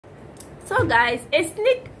So guys, a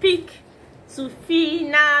sneak peek to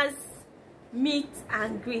Phyna's meet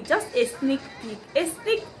and greet. Just a sneak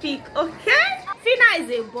peek, okay? Phyna is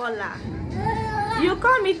a baller. You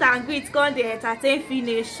come meet and greet, come the entertain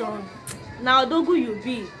Phyna. Now dogu you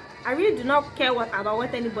be. I really do not care about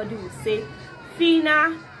what anybody will say.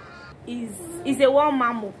 Phyna is a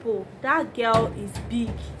one-man mopo. That girl is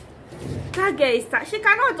big. That girl is she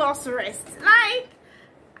cannot just rest. Like,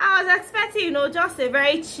 I was expecting, you know, just a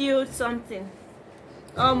very chilled something.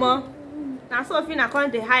 Now so Phyna come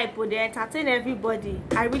the hype, they entertain everybody.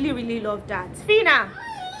 I really love that. Phyna,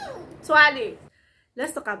 Twale,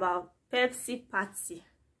 let's talk about Pepsi party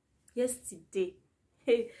yesterday.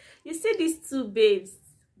 Hey, you see these two babes,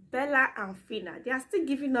 Bella and Phyna, they are still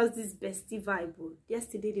giving us this bestie vibe.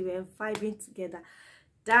 Yesterday they were vibing together,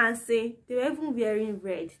 dancing. They were even wearing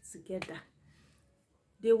red together.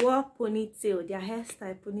 They wore ponytail, their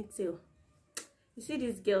hairstyle ponytail. You see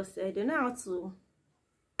these girls, they know how to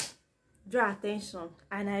draw attention,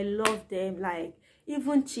 and I love them. Like,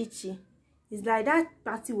 even Chichi, it's like that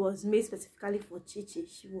party was made specifically for Chichi.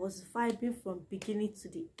 She was vibing from beginning to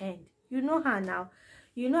the end. You know her now.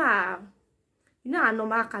 You know her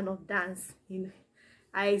normal kind of dance. You know,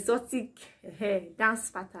 her exotic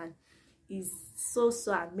dance pattern is so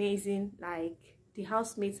amazing. Like, the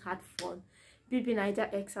housemates had fun.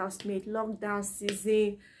 bbnaija ex-housemate, lockdown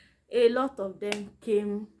season, a lot of them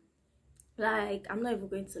came. Like, I'm not even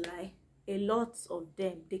going to lie, a lot of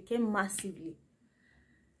them, they came massively,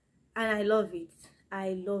 and I love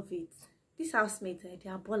it. These housemates, they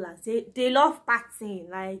are ballers. They love partying.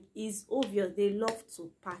 Like, it's obvious they love to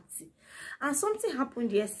party. And something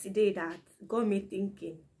happened yesterday that got me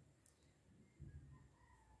thinking.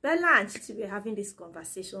 Bella and Chichi were having this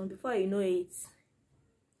conversation. Before you know it,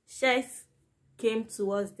 Sheggz came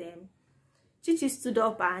towards them. Chichi stood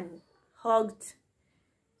up and hugged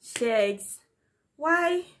Sheggz.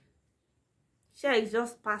 Why? Sheggz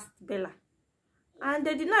just passed Bella, and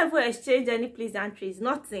they did not even exchange any pleasantries,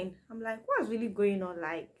 nothing. I'm like, what's really going on?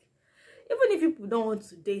 Like, even if people don't want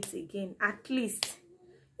to date again, at least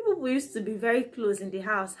people used to be very close in the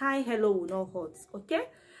house. Hi, hello will not hurt, okay?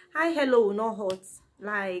 Hi, hello will not hurt.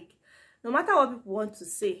 Like, no matter what people want to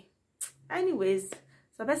say. Anyways,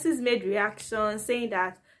 some persons made reactions saying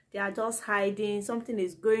that they are just hiding, something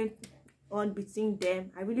is going on between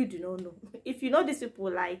them. I really do not know. If you know these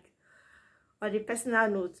people, like, on the personal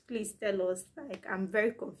note, please tell us. Like, I'm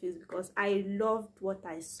very confused because I loved what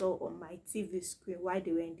I saw on my TV screen while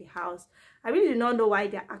they were in the house. I really do not know why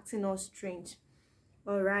they're acting all strange.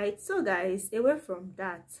 All right, so guys, away from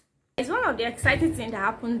that, it's one of the exciting things that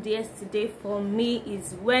happened yesterday for me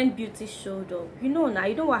is when Beauty showed up. You know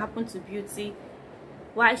what happened to Beauty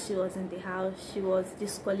while she was in the house. She was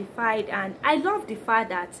disqualified, and I love the fact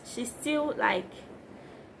that she still, like,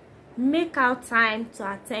 make out time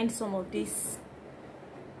to attend some of this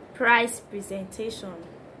prize presentation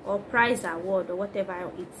or prize award or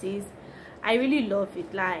whatever it is. I really love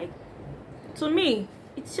it. Like, to me,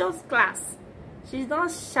 it shows class. She's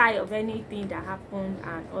not shy of anything that happened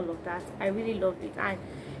and all of that. I really love it. And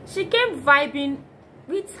she came vibing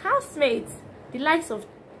with housemates, the likes of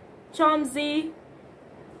Chomzy,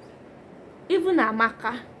 even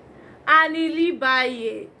Amaka, and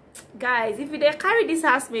Ilibaye. Guys, if they carry this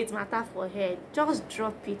housemate matter for head, just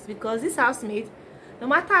drop it, because this housemate, no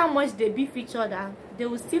matter how much they beef each other, they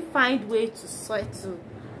will still find way to settle,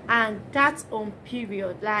 and that's on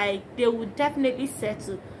period. Like, they will definitely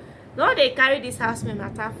settle. Now they carry this housemate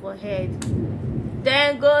matter for head,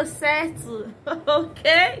 then go settle.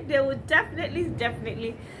 Okay, they will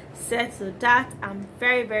definitely settle. That I'm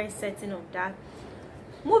very certain of that.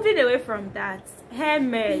 Moving away from that,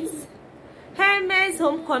 Hermes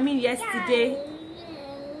homecoming yesterday.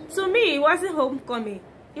 To me, it wasn't homecoming,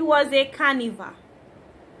 it was a carnival.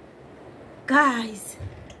 Guys,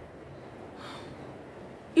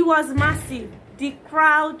 it was massive. The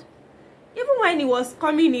crowd, even when he was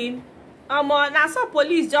coming in, now some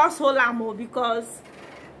police just hold him because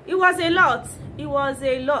it was a lot. It was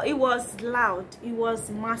loud, it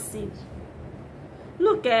was massive.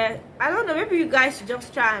 Look, I don't know, maybe you guys should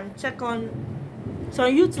just try and check on some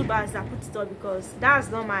YouTubers that put it up, because that's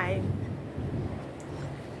not my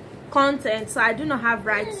content, so I do not have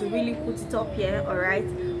right to really put it up here. All right,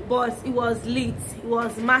 but it was lit, it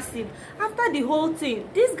was massive. After the whole thing,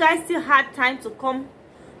 this guy still had time to come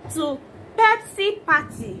to Pepsi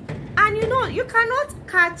party, and you know, you cannot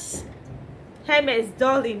catch Hermes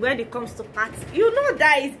darling when it comes to party. You know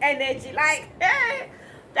that is energy. Like, hey,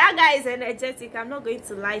 that guy is energetic. I'm not going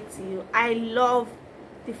to lie to you. I love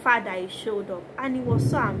the fact that he showed up, and it was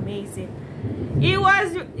so amazing. It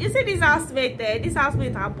was, you see, this housemate there, this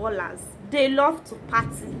housemate are ballers. They love to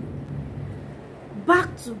party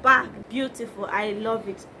back to back. Beautiful. I love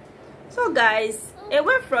it. So guys,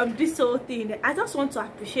 away from this whole thing, I just want to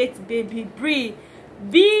appreciate baby Brie,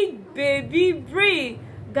 big baby Brie.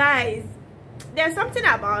 Guys, there's something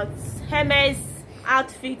about Hermes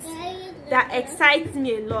outfits that excites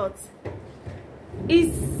me a lot.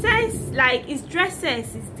 His sense, like his dress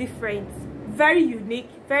sense, is different, very unique,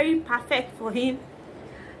 very perfect for him.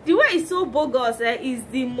 The way he's so bogus is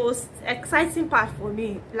the most exciting part for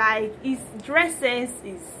me. Like his dress sense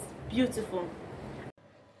is beautiful.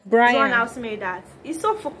 Bryann, Someone else made that. He's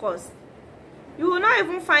so focused. You will not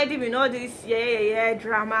even find him in all this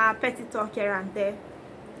drama, petty talk here and there.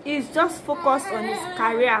 He's just focused on his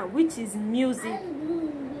career, which is music,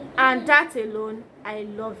 and that alone, I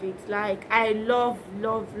love it. Like I love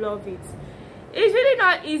it. It's really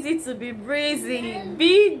not easy to be breezy,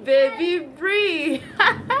 big baby Brie.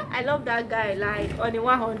 I love that guy, like on the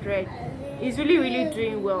 100. He's really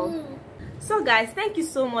doing well. So guys, thank you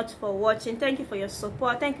so much for watching. Thank you for your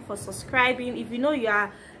support. Thank you for subscribing. If you know you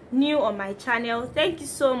are new on my channel, thank you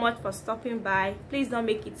so much for stopping by. Please don't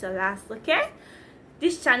make it your last, okay?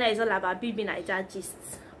 This channel is all about bbnaija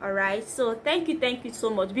gists. All right, so thank you so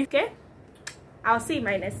much. Okay, I'll see you in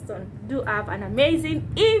my next one. Do have an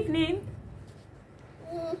amazing evening.